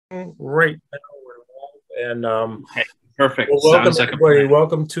Right now we're live, and Okay, perfect. well, welcome Sounds like a everybody. plan.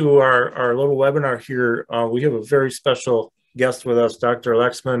 Welcome to our little webinar here. We have a very special guest with us, Dr.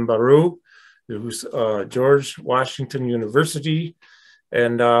 Laxman Bhagwan, who's George Washington University.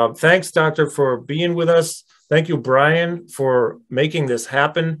 And thanks, Doctor, for being with us. Thank you, Brian, for making this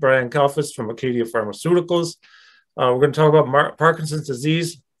happen. Brian Kalfas from Acadia Pharmaceuticals. We're going to talk about Parkinson's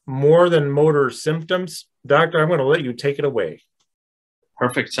disease, more than motor symptoms. Doctor, I'm going to let you take it away.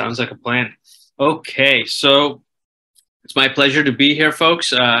 Perfect. Sounds like a plan. Okay, so it's my pleasure to be here,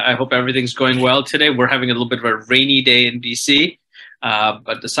 folks. I hope everything's going well today. We're having a little bit of a rainy day in DC.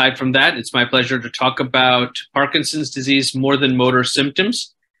 But aside from that, it's my pleasure to talk about Parkinson's disease, more than motor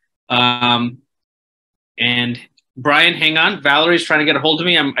symptoms. And Brian, hang on. Valerie's trying to get a hold of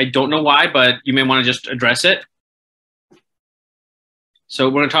me. I don't know why, but you may want to just address it. So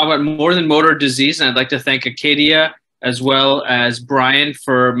we're going to talk about more than motor disease, and I'd like to thank Acadia as well as Brian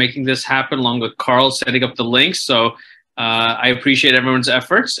for making this happen, along with Carl setting up the links. So I appreciate everyone's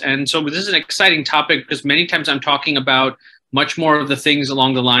efforts. And so this is an exciting topic because many times I'm talking about much more of the things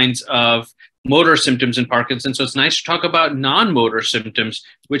along the lines of motor symptoms in Parkinson's. So it's nice to talk about non-motor symptoms,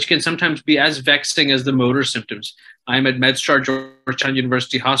 which can sometimes be as vexing as the motor symptoms. I'm at MedStar Georgetown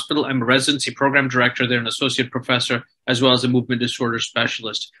University Hospital. I'm a residency program director there, an associate professor, as well as a movement disorder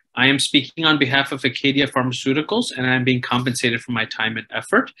specialist. I am speaking on behalf of Acadia Pharmaceuticals, and I'm being compensated for my time and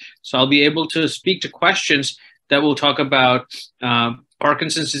effort. So I'll be able to speak to questions that will talk about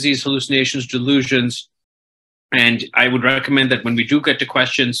Parkinson's disease, hallucinations, delusions. And I would recommend that when we do get to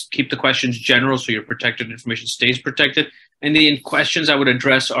questions, keep the questions general so your protected information stays protected. And the questions I would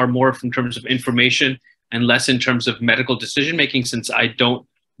address are more in terms of information and less in terms of medical decision making, since I don't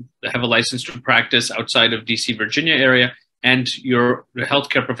have a license to practice outside of DC, Virginia area, and your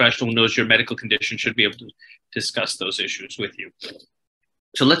healthcare professional who knows your medical condition should be able to discuss those issues with you.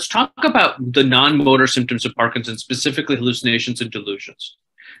 So let's talk about the non-motor symptoms of Parkinson's, specifically hallucinations and delusions.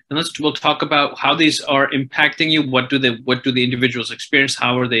 And we'll talk about how these are impacting you. What do the individuals experience?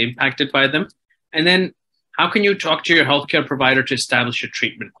 How are they impacted by them? And then how can you talk to your healthcare provider to establish a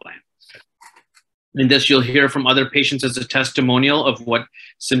treatment plan? In this, you'll hear from other patients as a testimonial of what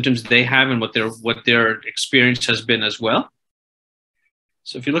symptoms they have and what their experience has been as well.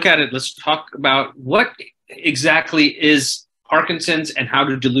 So if you look at it, let's talk about what exactly is Parkinson's and how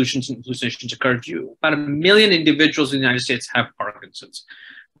do delusions and hallucinations occur. About 1 million individuals in the United States have Parkinson's.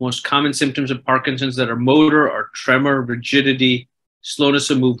 Most common symptoms of Parkinson's that are motor are tremor, rigidity, slowness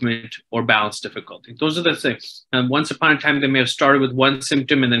of movement, or balance difficulty. Those are the things. And once upon a time, they may have started with one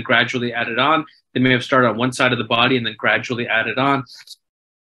symptom and then gradually added on. They may have started on one side of the body and then gradually added on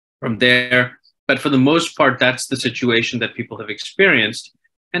from there. But for the most part, that's the situation that people have experienced.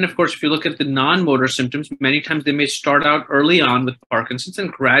 And of course, if you look at the non-motor symptoms, many times they may start out early on with Parkinson's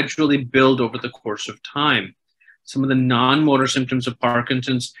and gradually build over the course of time. Some of the non-motor symptoms of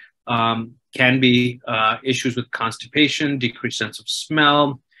Parkinson's can be issues with constipation, decreased sense of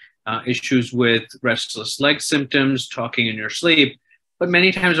smell, issues with restless leg symptoms, talking in your sleep. But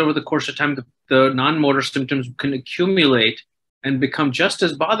many times over the course of time, the non-motor symptoms can accumulate and become just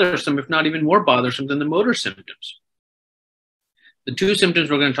as bothersome, if not even more bothersome than the motor symptoms. The two symptoms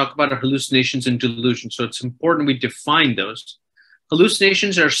we're going to talk about are hallucinations and delusions. So it's important we define those.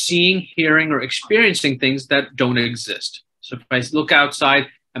 Hallucinations are seeing, hearing, or experiencing things that don't exist. So if I look outside,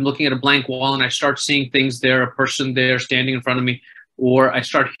 I'm looking at a blank wall and I start seeing things there, a person there standing in front of me, or I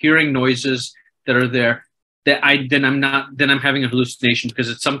start hearing noises that are there, then I'm having a hallucination because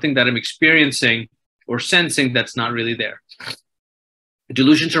it's something that I'm experiencing or sensing that's not really there.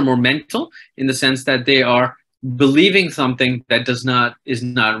 Delusions are more mental in the sense that they are believing something that is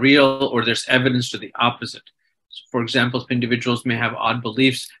not real, or there's evidence to the opposite. So for example, individuals may have odd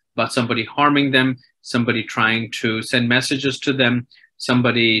beliefs about somebody harming them, somebody trying to send messages to them,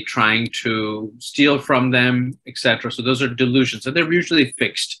 somebody trying to steal from them, etc. So those are delusions, and they're usually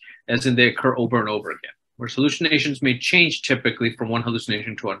fixed, as in they occur over and over again. Whereas hallucinations may change typically from one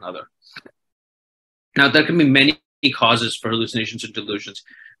hallucination to another. Now, there can be many causes for hallucinations and delusions.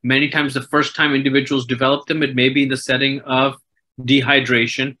 Many times, the first time individuals develop them, it may be in the setting of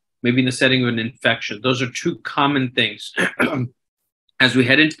dehydration, maybe in the setting of an infection. Those are two common things. As we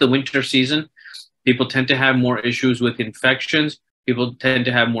head into the winter season, people tend to have more issues with infections. People tend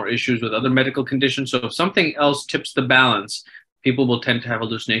to have more issues with other medical conditions. So if something else tips the balance, people will tend to have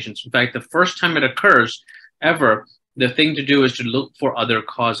hallucinations. In fact, the first time it occurs ever, the thing to do is to look for other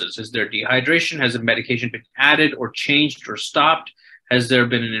causes. Is there dehydration? Has a medication been added or changed or stopped? Has there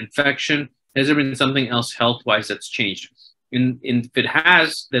been an infection? Has there been something else health-wise that's changed? If it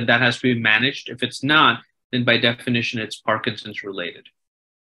has, then that has to be managed. If it's not, then by definition, it's Parkinson's related.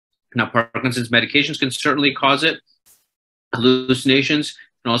 Now, Parkinson's medications can certainly cause it. Hallucinations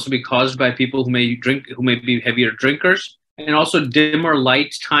can also be caused by people who may be heavier drinkers, and also dimmer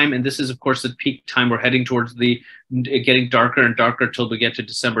light time. And this is, of course, the peak time. We're heading towards getting darker and darker till we get to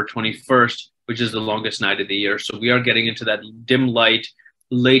December 21st, which is the longest night of the year. So we are getting into that dim light,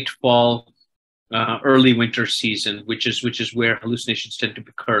 late fall, early winter season, which is where hallucinations tend to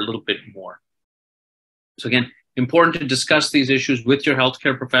occur a little bit more. So again, important to discuss these issues with your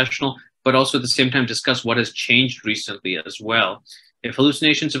healthcare professional, but also at the same time discuss what has changed recently as well. If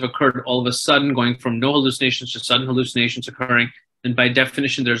hallucinations have occurred all of a sudden, going from no hallucinations to sudden hallucinations occurring, then by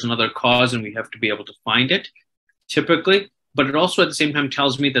definition, there's another cause and we have to be able to find it, typically. But it also at the same time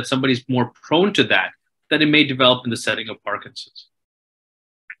tells me that somebody's more prone to that it may develop in the setting of Parkinson's.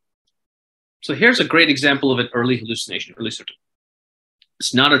 So here's a great example of an early hallucination, early symptom.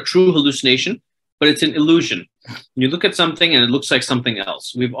 It's not a true hallucination, but it's an illusion. You look at something and it looks like something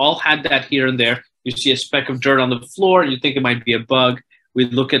else. We've all had that here and there. You see a speck of dirt on the floor and you think it might be a bug. We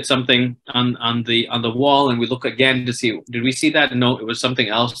look at something on the wall and we look again to see, did we see that? No, it was something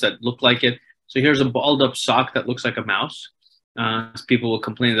else that looked like it. So here's a balled up sock that looks like a mouse. People will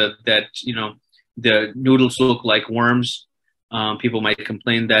complain that the noodles look like worms. People might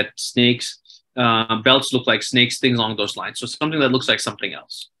complain that snakes, belts look like snakes, things along those lines. So something that looks like something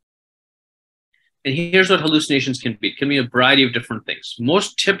else. And here's what hallucinations can be. It can be a variety of different things.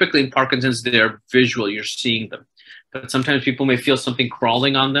 Most typically in Parkinson's, they're visual, you're seeing them. But sometimes people may feel something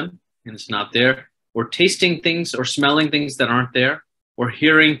crawling on them and it's not there, or tasting things or smelling things that aren't there, or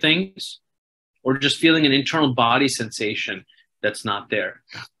hearing things, or just feeling an internal body sensation that's not there,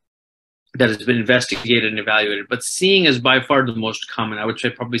 that has been investigated and evaluated. But seeing is by far the most common. I would say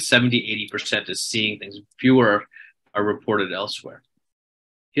probably 70–80% is seeing things. Fewer are reported elsewhere.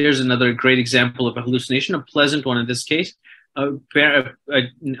 Here's another great example of a hallucination, a pleasant one in this case. An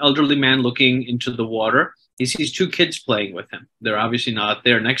elderly man looking into the water. He sees two kids playing with him. They're obviously not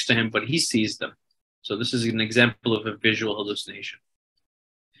there next to him, but he sees them. So this is an example of a visual hallucination.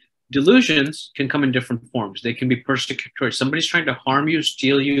 Delusions can come in different forms. They can be persecutory. Somebody's trying to harm you,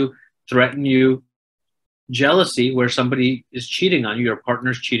 steal you, threaten you. Jealousy, where somebody is cheating on you, your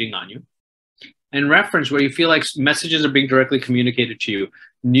partner's cheating on you. And reference, where you feel like messages are being directly communicated to you.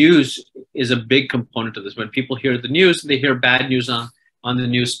 News is a big component of this. When people hear the news, they hear bad news on the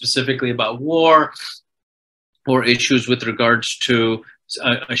news, specifically about war or issues with regards to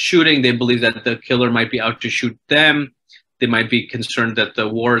a shooting. They believe that the killer might be out to shoot them. They might be concerned that the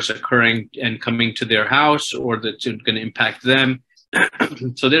war is occurring and coming to their house, or that it's going to impact them.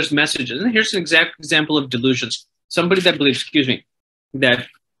 So there's messages. And here's an exact example of delusions. Somebody that believes,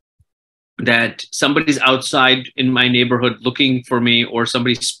 that somebody's outside in my neighborhood looking for me, or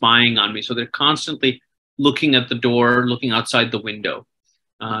somebody's spying on me. So they're constantly looking at the door, looking outside the window.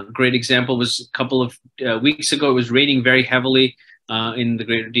 Great example was a couple of weeks ago. It was raining very heavily in the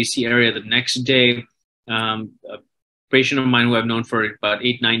greater DC area. The next day, a patient of mine who I've known for about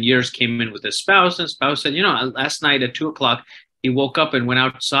 8–9 years came in with his spouse, and the spouse said, last night at 2 o'clock, he woke up and went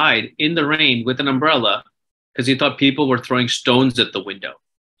outside in the rain with an umbrella because he thought people were throwing stones at the window.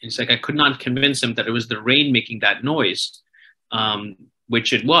 It's like I could not convince him that it was the rain making that noise,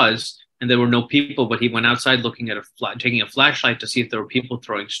 which it was, and there were no people, but he went outside looking at taking a flashlight to see if there were people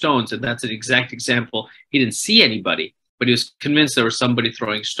throwing stones, and that's an exact example. He didn't see anybody, but he was convinced there was somebody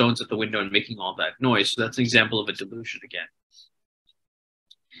throwing stones at the window and making all that noise. So that's an example of a delusion again.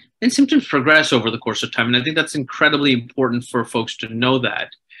 And symptoms progress over the course of time, and I think that's incredibly important for folks to know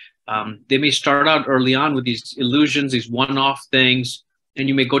that. They may start out early on with these illusions, these one-off things, and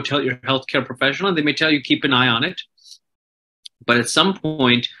you may go tell your healthcare professional, and they may tell you keep an eye on it. But at some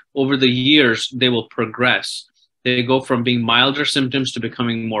point over the years, they will progress. They go from being milder symptoms to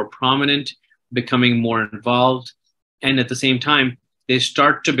becoming more prominent, becoming more involved. And at the same time, they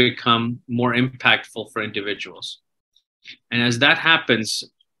start to become more impactful for individuals. And as that happens,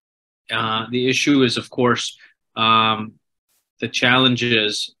 the issue is, of course, the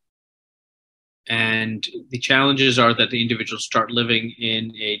challenges. And the challenges are that the individuals start living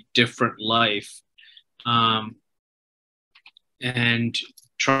in a different life and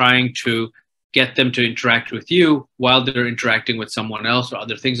trying to get them to interact with you while they're interacting with someone else or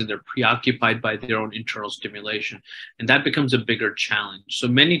other things, and they're preoccupied by their own internal stimulation. And that becomes a bigger challenge. So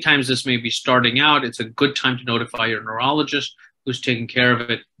many times this may be starting out. It's a good time to notify your neurologist who's taking care of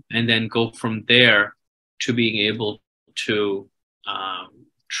it, and then go from there to being able to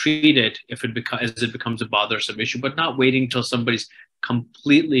treat it as it becomes a bothersome issue, but not waiting until somebody's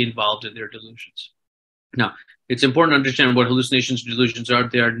completely involved in their delusions. Now, it's important to understand what hallucinations and delusions are.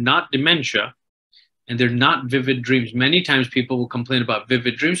 They are not dementia. and they're not vivid dreams. Many times people will complain about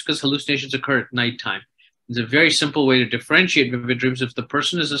vivid dreams because hallucinations occur at nighttime. There's a very simple way to differentiate vivid dreams. If the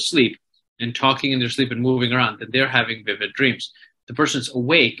person is asleep and talking in their sleep and moving around, then they're having vivid dreams. The person's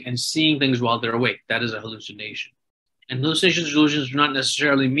awake and seeing things while they're awake, that is a hallucination. And hallucinations and delusions do not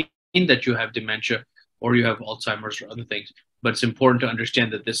necessarily mean that you have dementia or you have Alzheimer's or other things, but it's important to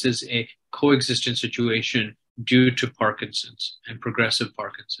understand that this is a coexistent situation due to Parkinson's and progressive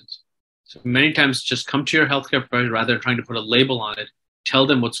Parkinson's. So many times just come to your healthcare provider rather than trying to put a label on it, tell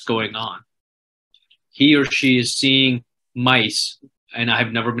them what's going on. He or she is seeing mice, and I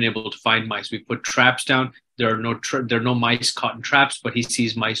have never been able to find mice. We put traps down. There are no mice caught in traps, but he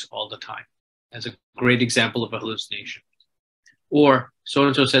sees mice all the time. As a great example of a hallucination. Or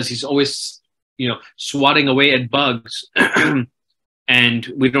so-and-so says he's always, swatting away at bugs,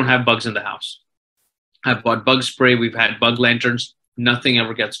 and we don't have bugs in the house. I've bought bug spray. We've had bug lanterns. Nothing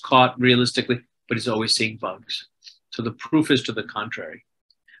ever gets caught realistically, but he's always seeing bugs. So the proof is to the contrary.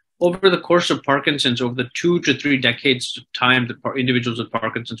 Over the course of Parkinson's, over the 2 to 3 decades of time that individuals with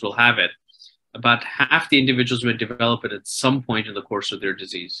Parkinson's will have it, about half the individuals will develop it at some point in the course of their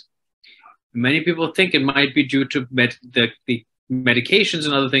disease. Many people think it might be due to the medications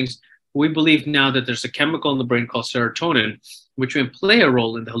and other things. We believe now that there's a chemical in the brain called serotonin, which may play a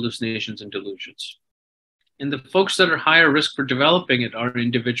role in the hallucinations and delusions. And the folks that are higher risk for developing it are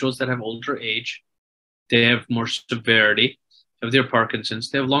individuals that have older age, they have more severity of their Parkinson's,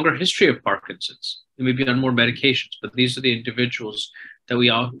 they have longer history of Parkinson's, they may be on more medications, but these are the individuals that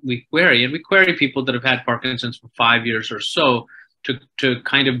we query. And we query people that have had Parkinson's for 5 years or so to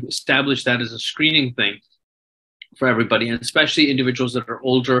kind of establish that as a screening thing for everybody, and especially individuals that are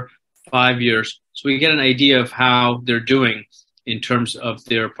older, 5 years. So we get an idea of how they're doing in terms of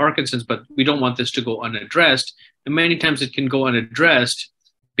their Parkinson's, but we don't want this to go unaddressed. And many times it can go unaddressed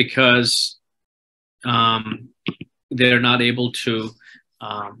because they're not able to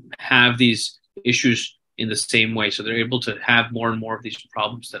have these issues in the same way. So they're able to have more and more of these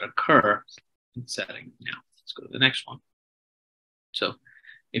problems that occur in setting. Now, let's go to the next one. So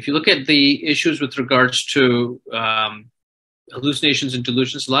if you look at the issues with regards to hallucinations and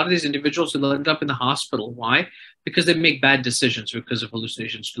delusions, a lot of these individuals will end up in the hospital. Why? Because they make bad decisions because of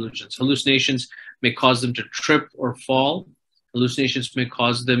hallucinations, delusions. Hallucinations may cause them to trip or fall. Hallucinations may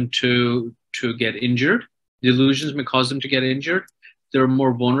cause them to get injured. Delusions may cause them to get injured. They're a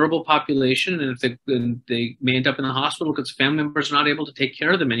more vulnerable population, and if they may end up in the hospital because family members are not able to take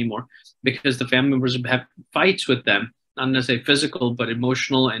care of them anymore because the family members have fights with them, not necessarily physical, but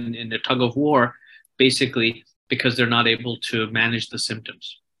emotional and in a tug of war, basically, because they're not able to manage the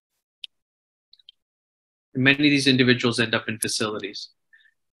symptoms. And many of these individuals end up in facilities.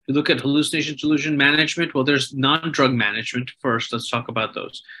 If you look at hallucination delusion management, well, there's non-drug management first. Let's talk about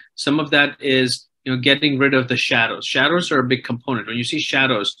those. Some of that is getting rid of the shadows. Shadows are a big component. When you see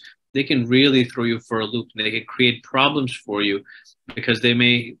shadows, they can really throw you for a loop. They can create problems for you because they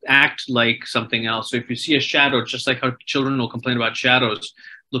may act like something else. So if you see a shadow, just like how children will complain about shadows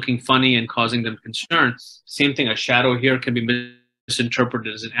looking funny and causing them concern, same thing, a shadow here can be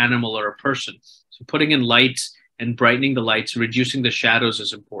misinterpreted as an animal or a person. So putting in lights and brightening the lights, reducing the shadows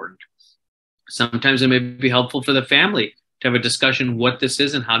is important. Sometimes it may be helpful for the family to have a discussion what this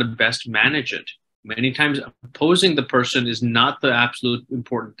is and how to best manage it. Many times opposing the person is not the absolute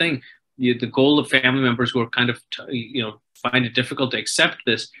important thing. The goal of family members who are kind of, find it difficult to accept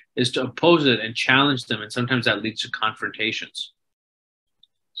this is to oppose it and challenge them. And sometimes that leads to confrontations.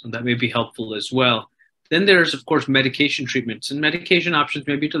 So that may be helpful as well. Then there's, of course, medication treatments, and medication options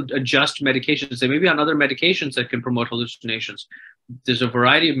may be to adjust medications. They may be on other medications that can promote hallucinations. There's a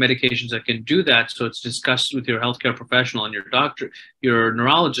variety of medications that can do that. So it's discussed with your healthcare professional and your doctor, your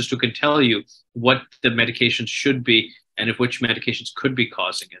neurologist, who can tell you what the medications should be and if which medications could be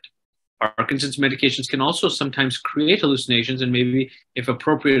causing it. Parkinson's medications can also sometimes create hallucinations, and maybe, if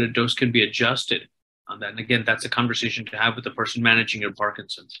appropriate, a dose can be adjusted on that. And again, that's a conversation to have with the person managing your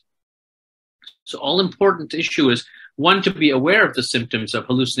Parkinson's. So all important issue is, one, to be aware of the symptoms of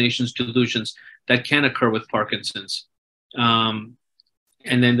hallucinations, delusions that can occur with Parkinson's. And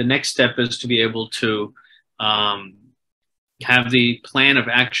then the next step is to be able to have the plan of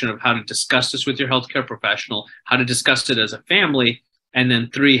action of how to discuss this with your healthcare professional, how to discuss it as a family, and then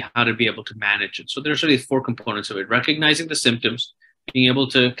 3, how to be able to manage it. So there's really 4 components of it: recognizing the symptoms, being able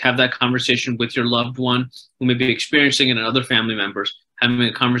to have that conversation with your loved one who may be experiencing it and other family members, having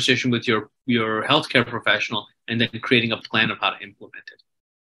a conversation with your healthcare professional, and then creating a plan of how to implement it.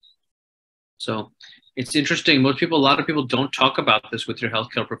 So it's interesting. A lot of people don't talk about this with your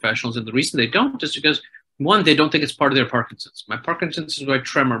healthcare professionals. And the reason they don't is because One, they don't think it's part of their Parkinson's. My Parkinson's is my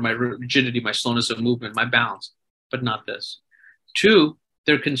tremor, my rigidity, my slowness of movement, my balance, but not this. Two,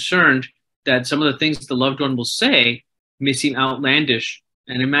 they're concerned that some of the things the loved one will say may seem outlandish.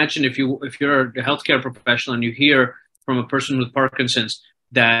 And imagine if you're a healthcare professional and you hear from a person with Parkinson's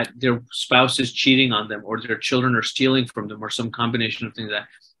that their spouse is cheating on them or their children are stealing from them or some combination of things like that.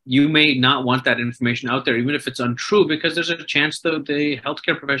 You may not want that information out there, even if it's untrue, because there's a chance that the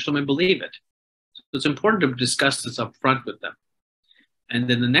healthcare professional may believe it. So it's important to discuss this up front with them. And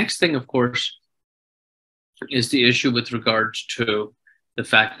then the next thing, of course, is the issue with regards to the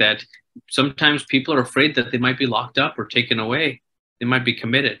fact that sometimes people are afraid that they might be locked up or taken away. They might be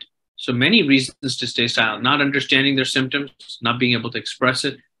committed. So many reasons to stay silent: not understanding their symptoms, not being able to express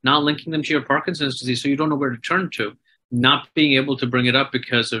it, not linking them to your Parkinson's disease so you don't know where to turn to, not being able to bring it up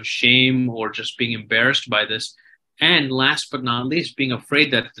because of shame or just being embarrassed by this. And last but not least, being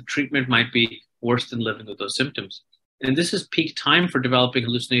afraid that the treatment might be worse than living with those symptoms. And this is peak time for developing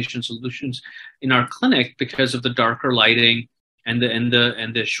hallucination solutions in our clinic because of the darker lighting and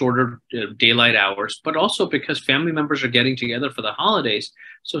the shorter daylight hours, but also because family members are getting together for the holidays.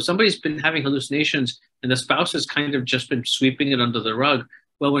 So if somebody's been having hallucinations and the spouse has kind of just been sweeping it under the rug,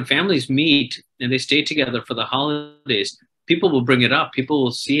 well, when families meet and they stay together for the holidays, people will bring it up. People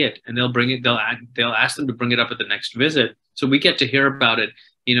will see it, and they'll bring it. They'll ask them to bring it up at the next visit. So we get to hear about it,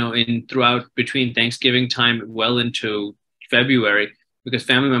 throughout between Thanksgiving time well into February, because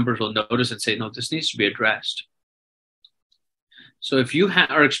family members will notice and say, no, this needs to be addressed. So if you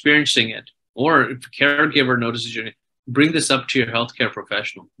are experiencing it, or if a caregiver notices you, bring this up to your healthcare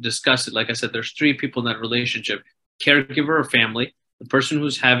professional. Discuss it. Like I said, there's three people in that relationship: caregiver or family, the person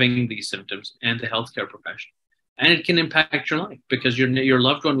who's having these symptoms, and the healthcare professional. And it can impact your life because your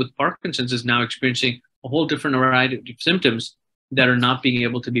loved one with Parkinson's is now experiencing a whole different variety of symptoms that are not being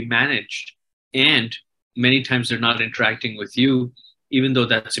able to be managed. And many times they're not interacting with you, even though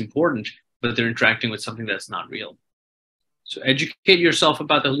that's important, but they're interacting with something that's not real. So educate yourself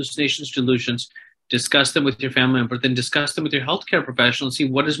about the hallucinations, delusions, discuss them with your family member, then discuss them with your healthcare professional and see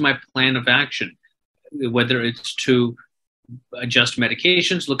what is my plan of action, whether it's to adjust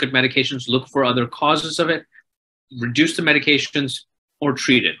medications, look at medications, look for other causes of it, reduce the medications, or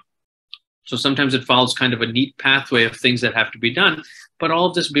treat it. So sometimes it follows kind of a neat pathway of things that have to be done, but all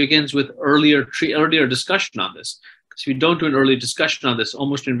of this begins with earlier discussion on this. Because if you don't do an early discussion on this,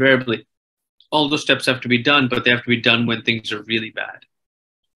 almost invariably, all those steps have to be done, but they have to be done when things are really bad.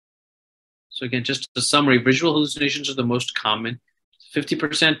 So again, just a summary, visual hallucinations are the most common.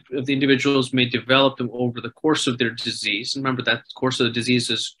 50% of the individuals may develop them over the course of their disease. Remember that course of the disease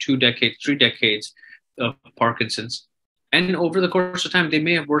is 2 decades, 3 decades of Parkinson's. And over the course of time, they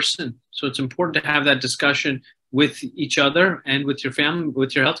may have worsened. So it's important to have that discussion with each other and with your family,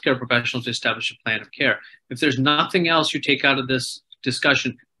 with your healthcare professionals to establish a plan of care. If there's nothing else you take out of this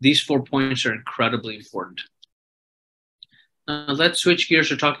discussion, these 4 points are incredibly important. Let's switch gears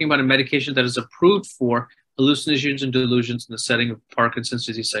to talking about a medication that is approved for hallucinations and delusions in the setting of Parkinson's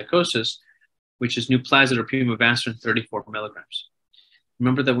disease psychosis, which is Nuplazid or pimavanserin 34 milligrams.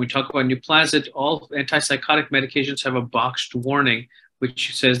 Remember that when we talk about Nuplazid, all antipsychotic medications have a boxed warning,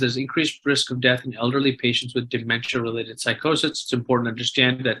 which says there's increased risk of death in elderly patients with dementia-related psychosis. It's important to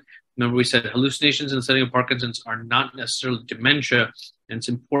understand that, remember we said hallucinations in the setting of Parkinson's are not necessarily dementia, and it's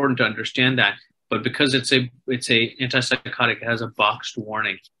important to understand that. But because it's a antipsychotic, it has a boxed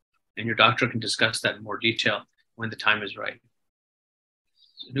warning, and your doctor can discuss that in more detail when the time is right.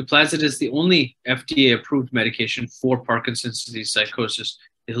 So Nuplazid is the only FDA-approved medication for Parkinson's disease psychosis,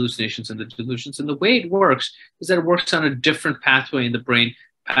 the hallucinations and the delusions. And the way it works is that it works on a different pathway in the brain,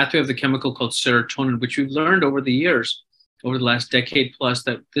 pathway of the chemical called serotonin, which we've learned over the years, over the last decade plus,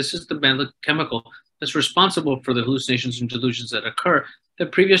 that this is the chemical that's responsible for the hallucinations and delusions that occur.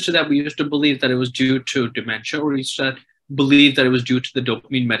 That previous to that, we used to believe that it was due to dementia, or we used to believe that it was due to the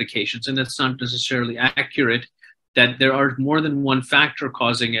dopamine medications, and that's not necessarily accurate, that there are more than one factor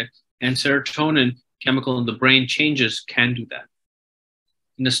causing it, and serotonin chemical in the brain changes can do that.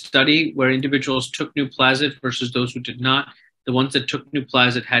 In a study where individuals took Nuplazid versus those who did not, the ones that took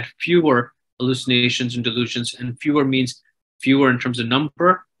Nuplazid had fewer hallucinations and delusions, and fewer means fewer in terms of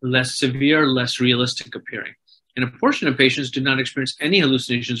number, less severe, less realistic appearing. And a portion of patients did not experience any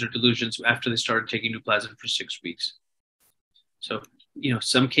hallucinations or delusions after they started taking Nuplazid for 6 weeks. So,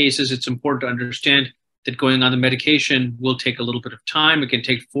 some cases it's important to understand that going on the medication will take a little bit of time. It can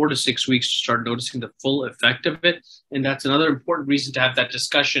take 4 to 6 weeks to start noticing the full effect of it. And that's another important reason to have that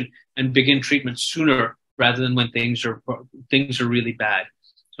discussion and begin treatment sooner rather than when things are really bad.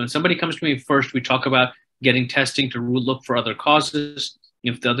 So when somebody comes to me first, we talk about getting testing to look for other causes.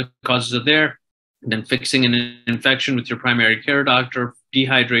 If the other causes are there, Then fixing an infection with your primary care doctor,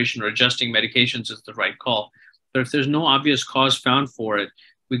 dehydration, or adjusting medications is the right call. But if there's no obvious cause found for it,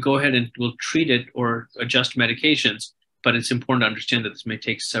 we go ahead and we'll treat it or adjust medications. But it's important to understand that this may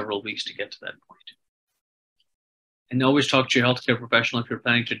take several weeks to get to that point. And always talk to your healthcare professional if you're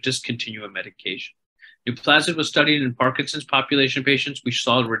planning to discontinue a medication. Nuplazid was studied in Parkinson's population patients. We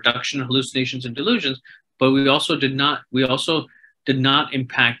saw a reduction in hallucinations and delusions, but we also did not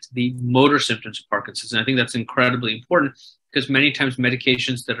impact the motor symptoms of Parkinson's. And I think that's incredibly important because many times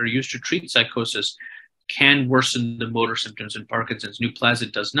medications that are used to treat psychosis can worsen the motor symptoms in Parkinson's.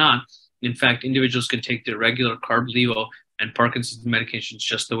 Nuplazid does not. In fact, individuals can take their regular carb-levo and Parkinson's medications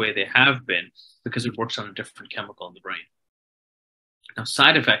just the way they have been because it works on a different chemical in the brain. Now,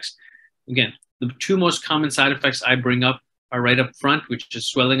 side effects. Again, the two most common side effects I bring up are right up front, which is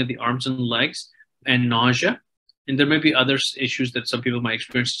swelling of the arms and legs and nausea. And there may be other issues that some people might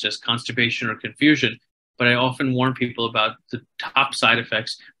experience, such as constipation or confusion, but I often warn people about the top side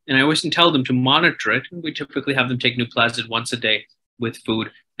effects. And I always tell them to monitor it. We typically have them take Nuplazid once a day with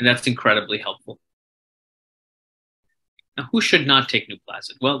food, and that's incredibly helpful. Now, who should not take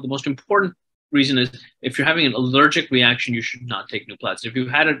Nuplazid? Well, the most important reason is if you're having an allergic reaction, you should not take Nuplazid. If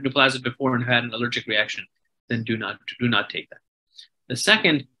you've had a Nuplazid before and had an allergic reaction, then do not take that. The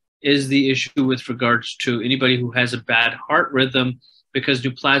second is the issue with regards to anybody who has a bad heart rhythm, because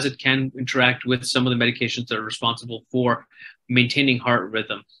Nuplazid can interact with some of the medications that are responsible for maintaining heart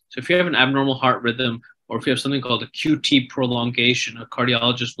rhythm. So if you have an abnormal heart rhythm, or if you have something called a QT prolongation, a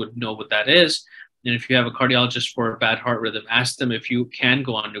cardiologist would know what that is. And if you have a cardiologist for a bad heart rhythm, ask them if you can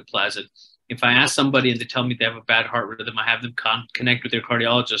go on Nuplazid. If I ask somebody and they tell me they have a bad heart rhythm, I have them connect with their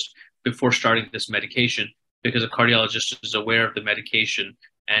cardiologist before starting this medication, because a cardiologist is aware of the medication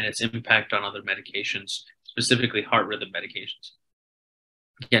and its impact on other medications, specifically heart rhythm medications.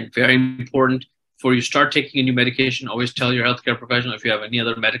 Again, very important. Before you start taking a new medication, always tell your healthcare professional if you have any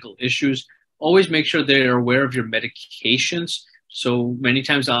other medical issues. Always make sure they're aware of your medications. So many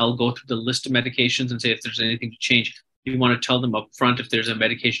times I'll go through the list of medications and say if there's anything to change. You want to tell them up front if there's a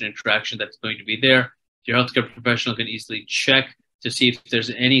medication interaction that's going to be there. Your healthcare professional can easily check to see if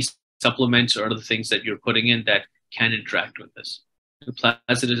there's any supplements or other things that you're putting in that can interact with this.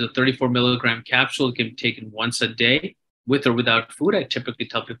 Nuplazid is a 34 milligram capsule. It can be taken once a day with or without food. I typically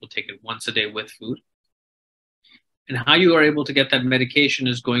tell people take it once a day with food. And how you are able to get that medication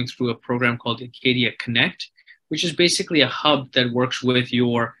is going through a program called Acadia Connect, which is basically a hub that works with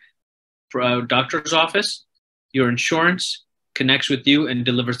your doctor's office, your insurance, connects with you, and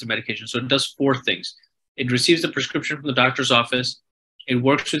delivers the medication. So it does four things. It receives the prescription from the doctor's office. It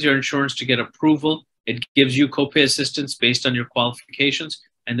works with your insurance to get approval. It gives you copay assistance based on your qualifications,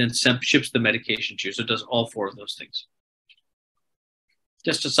 and then ships the medication to you. So it does all four of those things.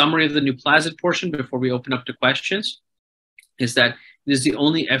 Just a summary of the Nuplazid portion before we open up to questions is that it is the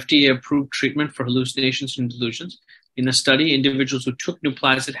only FDA-approved treatment for hallucinations and delusions. In a study, individuals who took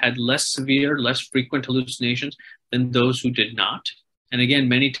Nuplazid had less severe, less frequent hallucinations than those who did not. And again,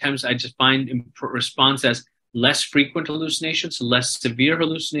 many times I just find response as less frequent hallucinations, less severe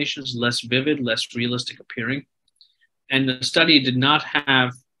hallucinations, less vivid, less realistic appearing. And the study did not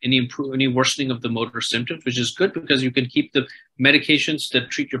have any worsening of the motor symptoms, which is good because you can keep the medications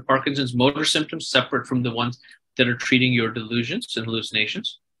that treat your Parkinson's motor symptoms separate from the ones that are treating your delusions and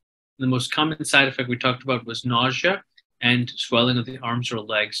hallucinations. The most common side effect we talked about was nausea and swelling of the arms or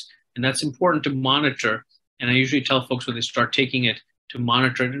legs. And that's important to monitor. And I usually tell folks when they start taking it to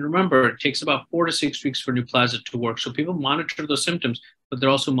monitor it. And remember, it takes about 4 to 6 weeks for Nuplazid to work. So people monitor those symptoms, but they're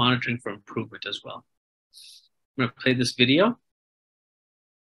also monitoring for improvement as well. I'm going to play this video,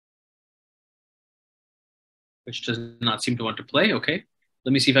 which does not seem to want to play. Okay,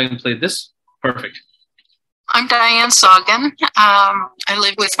 let me see if I can play this. Perfect. I'm Diane Sagan. I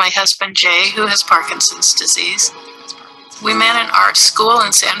live with my husband, Jay, who has Parkinson's disease. We met in art school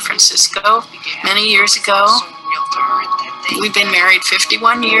in San Francisco many years ago. We've been married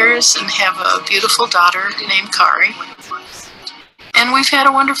 51 years and have a beautiful daughter named Kari. And we've had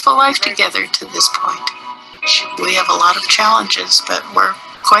a wonderful life together to this point. We have a lot of challenges, but we're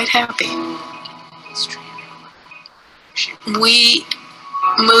quite happy. We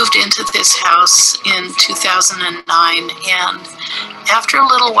moved into this house in 2009, and after a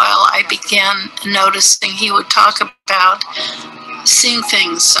little while I began noticing he would talk about seeing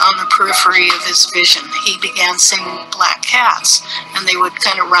things on the periphery of his vision. He began seeing black cats, and they would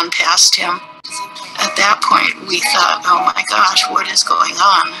kind of run past him. At that point we thought, oh my gosh, what is going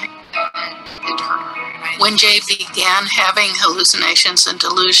on? When Jay began having hallucinations and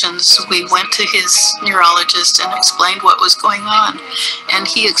delusions, we went to his neurologist and explained what was going on. And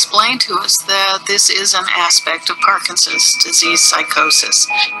he explained to us that this is an aspect of Parkinson's disease psychosis.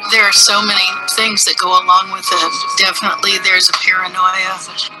 There are so many things that go along with it. Definitely there's a paranoia.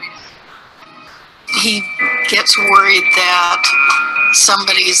 He gets worried that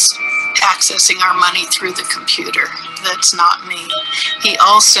somebody's accessing our money through the computer. That's not me. He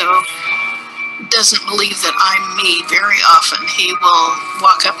also doesn't believe that I'm me very often. He will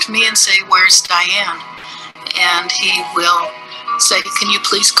walk up to me and say, "Where's Diane?" And he will say, "Can you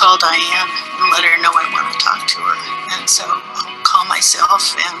please call Diane and let her know I want to talk to her?" And so I'll call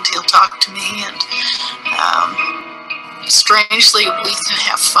myself and he'll talk to me. And strangely, we can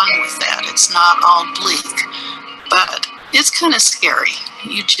have fun with that. It's not all bleak, but it's kind of scary.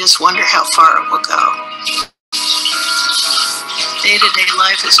 You just wonder how far it will go. Day-to-day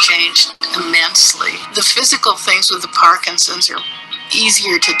life has changed immensely. The physical things with the Parkinson's are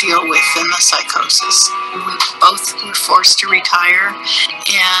easier to deal with than the psychosis. We both were forced to retire,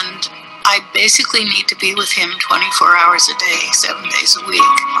 and I basically need to be with him 24 hours a day, 7 days a week.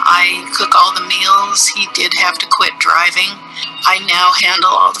 I cook all the meals. He did have to quit driving. I now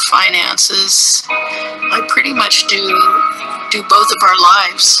handle all the finances. I pretty much do both of our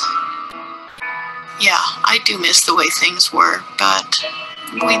lives. Yeah, I do miss the way things were, but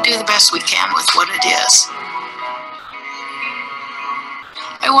we do the best we can with what it is.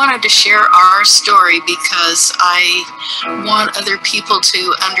 I wanted to share our story because I want other people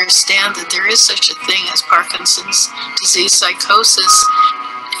to understand that there is such a thing as Parkinson's disease psychosis.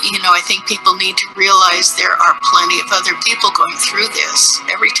 You know, I think people need to realize there are plenty of other people going through this.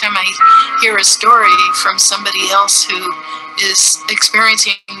 Every time I hear a story from somebody else who is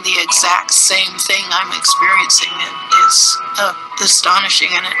experiencing the exact same thing I'm experiencing, it's astonishing,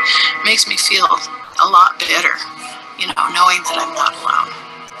 and it makes me feel a lot better, you know, knowing that I'm not alone.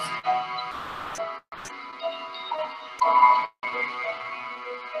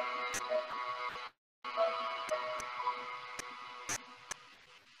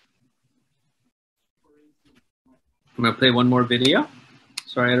 I'm going to play one more video.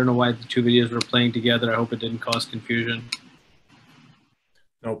 Sorry, I don't know why the two videos were playing together. I hope it didn't cause confusion.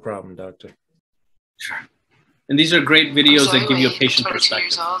 No problem, doctor. Sure. And these are great videos that give you a patient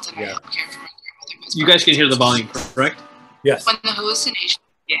perspective. Yeah. You guys can hear the volume, correct? Yes. When the hallucination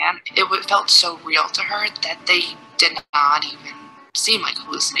began, it felt so real to her that they did not even seem like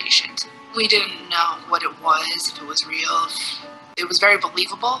hallucinations. We didn't know what it was, if it was real. It was very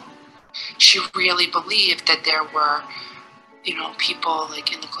believable. She really believed that there were, you know, people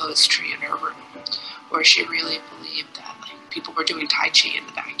like in the clothes tree in her room, or she really believed that like people were doing Tai Chi in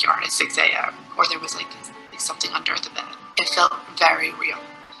the backyard at 6 a.m. or there was like something under the bed. It felt very real,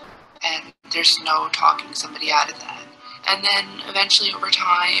 and there's no talking somebody out of that. And then eventually over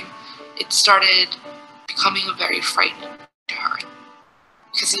time, it started becoming very frightening to her,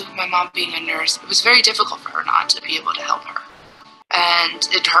 because even my mom being a nurse, it was very difficult for her not to be able to help her. And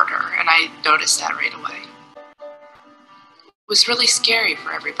it hurt her, and I noticed that right away. It was really scary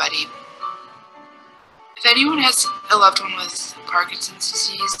for everybody. If anyone has a loved one with Parkinson's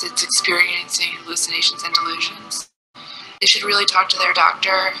disease that's experiencing hallucinations and delusions, they should really talk to their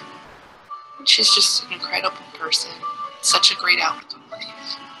doctor. She's just an incredible person, such a great outlook on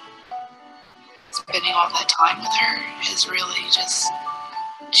life. Spending all that time with her has really just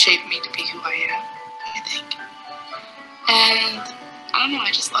shaped me to be who I am, I think. And I don't know,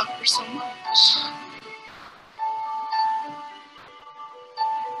 I just love her so much.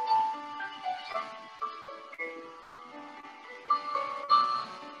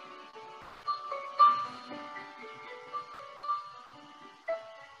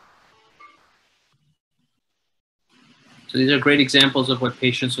 So these are great examples of what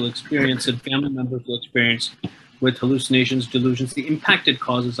patients will experience and family members will experience with hallucinations, delusions, the impact it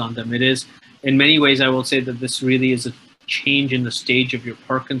causes on them. It is, in many ways, I will say that this really is a change in the stage of your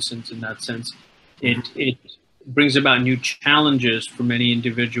Parkinson's in that sense. It brings about new challenges for many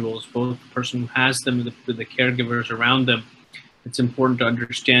individuals, both the person who has them and the caregivers around them. It's important to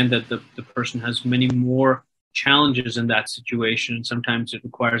understand that the person has many more challenges in that situation. Sometimes it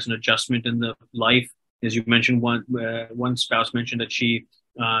requires an adjustment in the life. As you mentioned, one spouse mentioned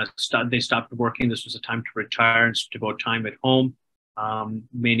that they stopped working. This was a time to retire and devote time at home.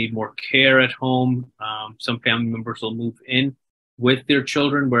 May need more care at home. Some family members will move in with their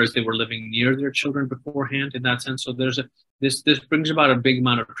children, whereas they were living near their children beforehand in that sense. So this brings about a big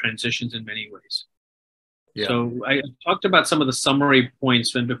amount of transitions in many ways. Yeah. So I talked about some of the summary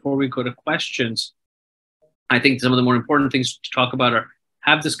points, and before we go to questions, I think some of the more important things to talk about are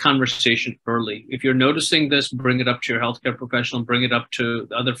have this conversation early. If you're noticing this, bring it up to your healthcare professional, bring it up to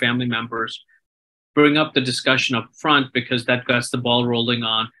the other family members, bring up the discussion up front, because that gets the ball rolling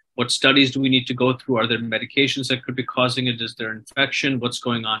on what studies do we need to go through? Are there medications that could be causing it? Is there infection? What's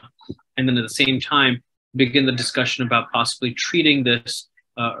going on? And then at the same time, begin the discussion about possibly treating this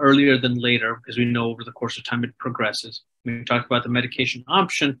earlier than later, because we know over the course of time it progresses. We talked about the medication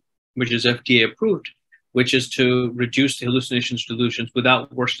option, which is FDA approved, which is to reduce the hallucinations, delusions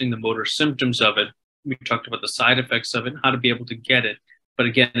without worsening the motor symptoms of it. We talked about the side effects of it and how to be able to get it. But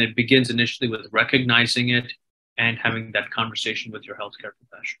again, it begins initially with recognizing it and having that conversation with your healthcare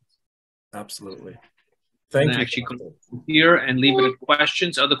professional. Absolutely. Thank you. Actually go here and leave it at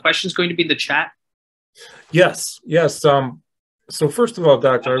questions. Are the questions going to be in the chat? Yes, yes. So first of all,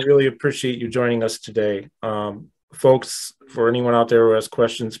 Doctor, I really appreciate you joining us today. Folks, for anyone out there who has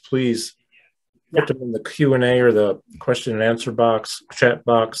questions, please put them in the Q&A or the question and answer box, chat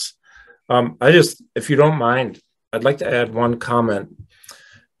box. If you don't mind, I'd like to add one comment,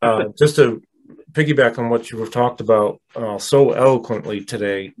 just to piggyback on what you have talked about so eloquently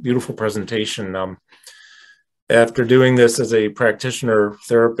today. Beautiful presentation. After doing this as a practitioner,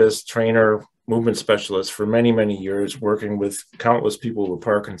 therapist, trainer, movement specialist for many, many years, working with countless people with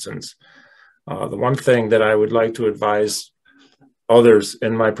Parkinson's, the one thing that I would like to advise others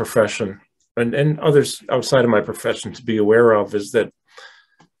in my profession and others outside of my profession to be aware of is that,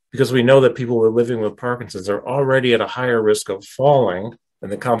 because we know that people who are living with Parkinson's are already at a higher risk of falling,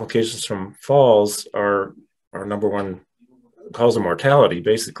 and the complications from falls are number one cause of mortality,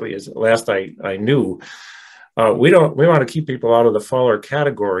 basically, as last I knew. We want to keep people out of the faller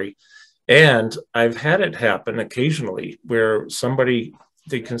category. And I've had it happen occasionally where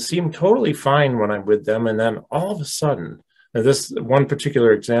they can seem totally fine when I'm with them, and then all of a sudden, and this one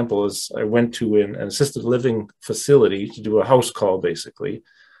particular example is I went to an assisted living facility to do a house call, basically.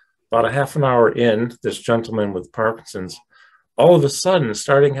 About a half an hour in, this gentleman with Parkinson's, all of a sudden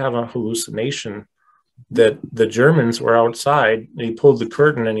starting having a hallucination that the Germans were outside. And he pulled the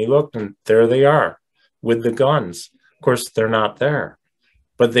curtain and he looked, and there they are with the guns. Of course, they're not there,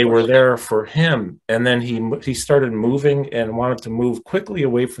 but they were there for him. And then he started moving and wanted to move quickly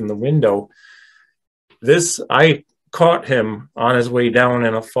away from the window. I caught him on his way down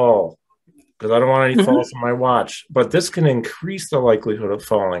in a fall, because I don't want any falls on my watch, but this can increase the likelihood of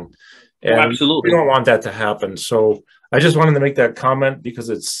falling. And absolutely, we don't want that to happen. So I just wanted to make that comment because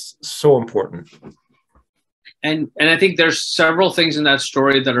it's so important. And I think there's several things in that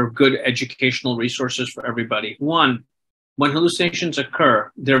story that are good educational resources for everybody. One, when hallucinations occur,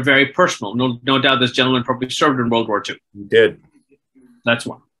 they're very personal. No doubt this gentleman probably served in World War II. He did. That's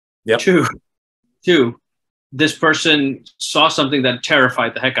one. Yep. Two, this person saw something that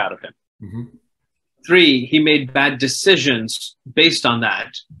terrified the heck out of him. Mm-hmm. Three, he made bad decisions based on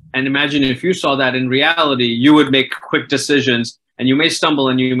that. And imagine if you saw that in reality, you would make quick decisions, and you may stumble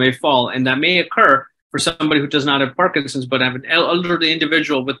and you may fall. And that may occur for somebody who does not have Parkinson's, but have an elderly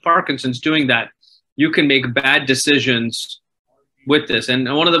individual with Parkinson's doing that. You can make bad decisions with this.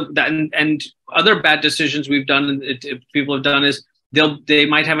 And one of and other bad decisions we've done, people have done, is they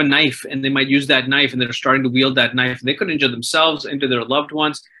might have a knife, and they might use that knife, and they're starting to wield that knife, and they could injure themselves, injure their loved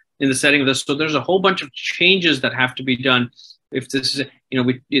ones in the setting of this. So there's a whole bunch of changes that have to be done. If this is,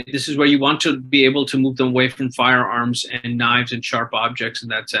 this is where you want to be able to move them away from firearms and knives and sharp objects in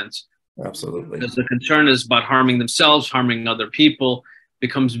that sense. Absolutely. Because the concern is about harming themselves, harming other people,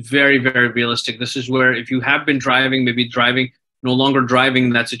 becomes very, very realistic. This is where, if you have been driving, maybe no longer driving in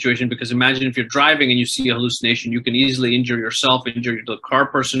that situation, because imagine if you're driving and you see a hallucination, you can easily injure yourself, injure the car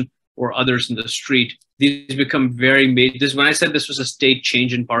person or others in the street. These become when I said this was a state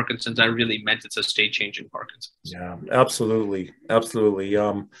change in Parkinson's, I really meant it's a state change in Parkinson's. Yeah, absolutely. Absolutely.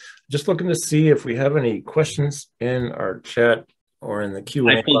 Just looking to see if we have any questions in our chat or in the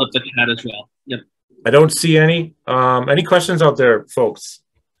Q&A. I pulled up the chat as well. Yep. I don't see any. Any questions out there, folks?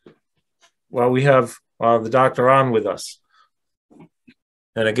 Well, we have the doctor on with us.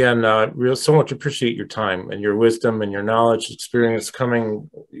 And again, so much appreciate your time and your wisdom and your knowledge, experience coming,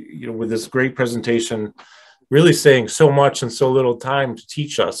 with this great presentation, really saying so much in so little time to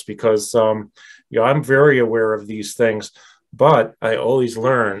teach us, because, I'm very aware of these things, but I always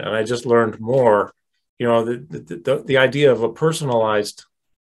learn, and I just learned more. The idea of a personalized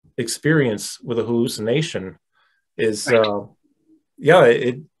experience with a hallucination is, right.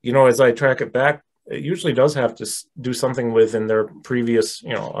 As I track it back, it usually does have to do something within their previous,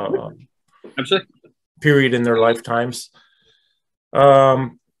 period in their lifetimes. I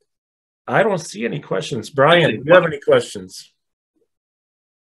don't see any questions. Brian, do you have any questions?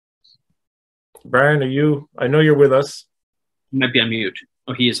 Brian, I know you're with us. You might be on mute.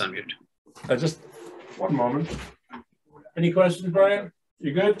 Oh, he is on mute. Just one moment. Any questions, Brian?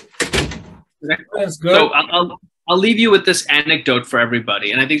 You good? That's good. So I'll leave you with this anecdote for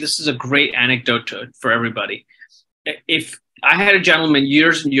everybody, and I think this is a great anecdote for everybody. If I had a gentleman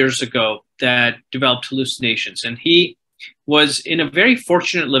years and years ago that developed hallucinations, and he was in a very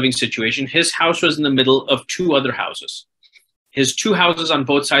fortunate living situation. His house was in the middle of two other houses. His two houses on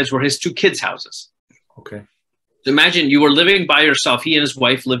both sides were his two kids' houses. Okay. So imagine you were living by yourself. He and his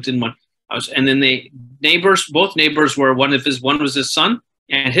wife lived in one house, and then both neighbors were one was his son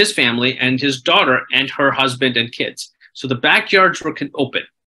and his family, and his daughter and her husband and kids. So the backyards were open,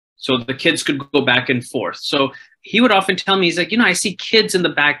 so the kids could go back and forth. So he would often tell me, he's like, I see kids in the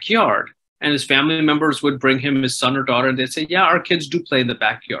backyard. And his family members would bring him his son or daughter, and they'd say, yeah, our kids do play in the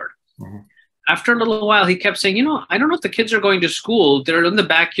backyard. Mm-hmm. After a little while, he kept saying, I don't know if the kids are going to school. They're in the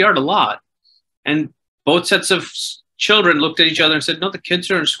backyard a lot. And both sets of children looked at each other and said, no, the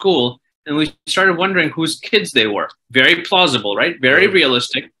kids are in school. And we started wondering whose kids they were. Very plausible, right? Very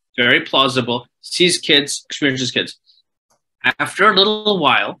realistic, very plausible. Sees kids, experiences kids. After a little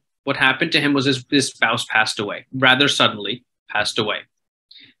while, what happened to him was his spouse passed away, rather suddenly passed away.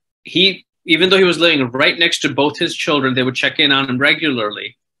 Even though he was living right next to both his children, they would check in on him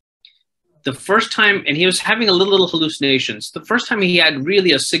regularly. The first time, and he was having a little hallucinations. The first time he had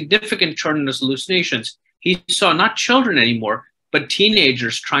really a significant turn in his hallucinations, he saw not children anymore, but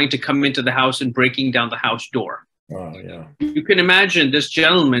teenagers trying to come into the house and breaking down the house door. Oh, yeah. You can imagine this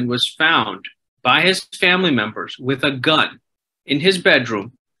gentleman was found by his family members with a gun in his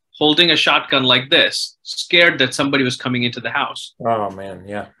bedroom, holding a shotgun like this, scared that somebody was coming into the house. Oh, man,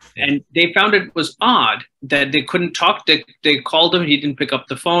 yeah. And they found it was odd that they couldn't talk. They called him. He didn't pick up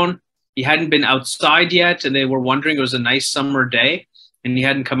the phone. He hadn't been outside yet, and they were wondering, it was a nice summer day, and he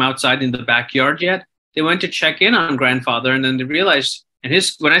hadn't come outside in the backyard yet. They went to check in on grandfather, and then they realized, and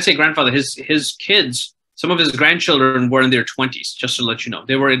when I say grandfather, his kids, some of his grandchildren were in their 20s, just to let you know.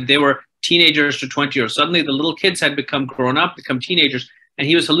 They were teenagers to 20-year-olds. Suddenly, the little kids had become grown up, become teenagers, and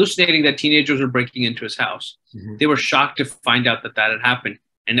he was hallucinating that teenagers were breaking into his house. Mm-hmm. They were shocked to find out that had happened.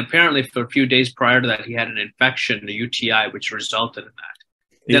 And apparently, for a few days prior to that, he had an infection, a UTI, which resulted in that.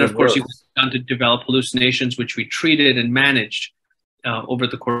 Then, of course, he was done to develop hallucinations, which we treated and managed over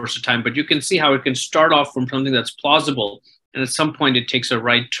the course of time. But you can see how it can start off from something that's plausible, and at some point it takes a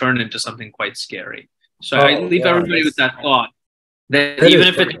right turn into something quite scary. So I leave everybody with that thought, that even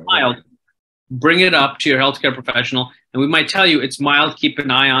if it's mild, bring it up to your healthcare professional. And we might tell you it's mild, keep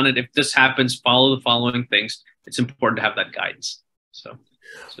an eye on it. If this happens, follow the following things. It's important to have that guidance. So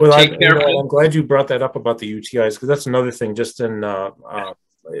well, I'm glad you brought that up about the UTIs, because that's another thing. Just in,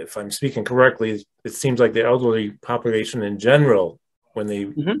 if I'm speaking correctly, it seems like the elderly population in general, when they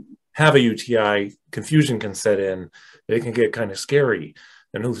have a UTI, confusion can set in. They can get kind of scary,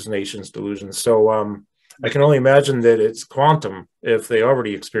 and hallucinations, delusions. So I can only imagine that it's quantum if they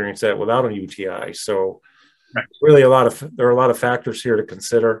already experience that without a UTI. So really there are a lot of factors here to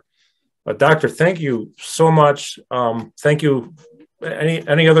consider. Doctor, thank you so much. Thank you.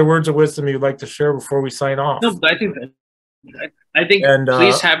 Any other words of wisdom you'd like to share before we sign off? No, I think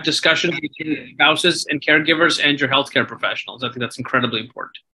please have discussions between spouses and caregivers and your healthcare professionals. I think that's incredibly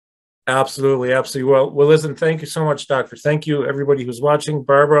important. Absolutely, absolutely. Well, listen, thank you so much, Doctor. Thank you, everybody who's watching.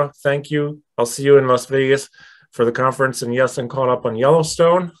 Barbara, thank you. I'll see you in Las Vegas for the conference. And yes, I'm caught up on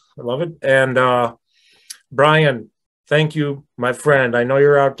Yellowstone. I love it. And Brian, thank you, my friend. I know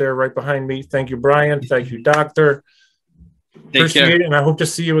you're out there right behind me. Thank you, Brian. Thank you, Doctor. Appreciate it, and I hope to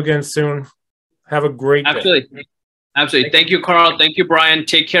see you again soon. Have a great day. Absolutely. Thank you, Carl. Thank you, Brian.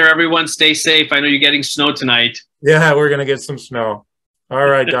 Take care, everyone. Stay safe. I know you're getting snow tonight. Yeah, we're going to get some snow. All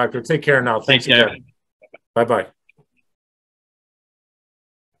right, Doctor. Take care now. Thanks again. Bye-bye.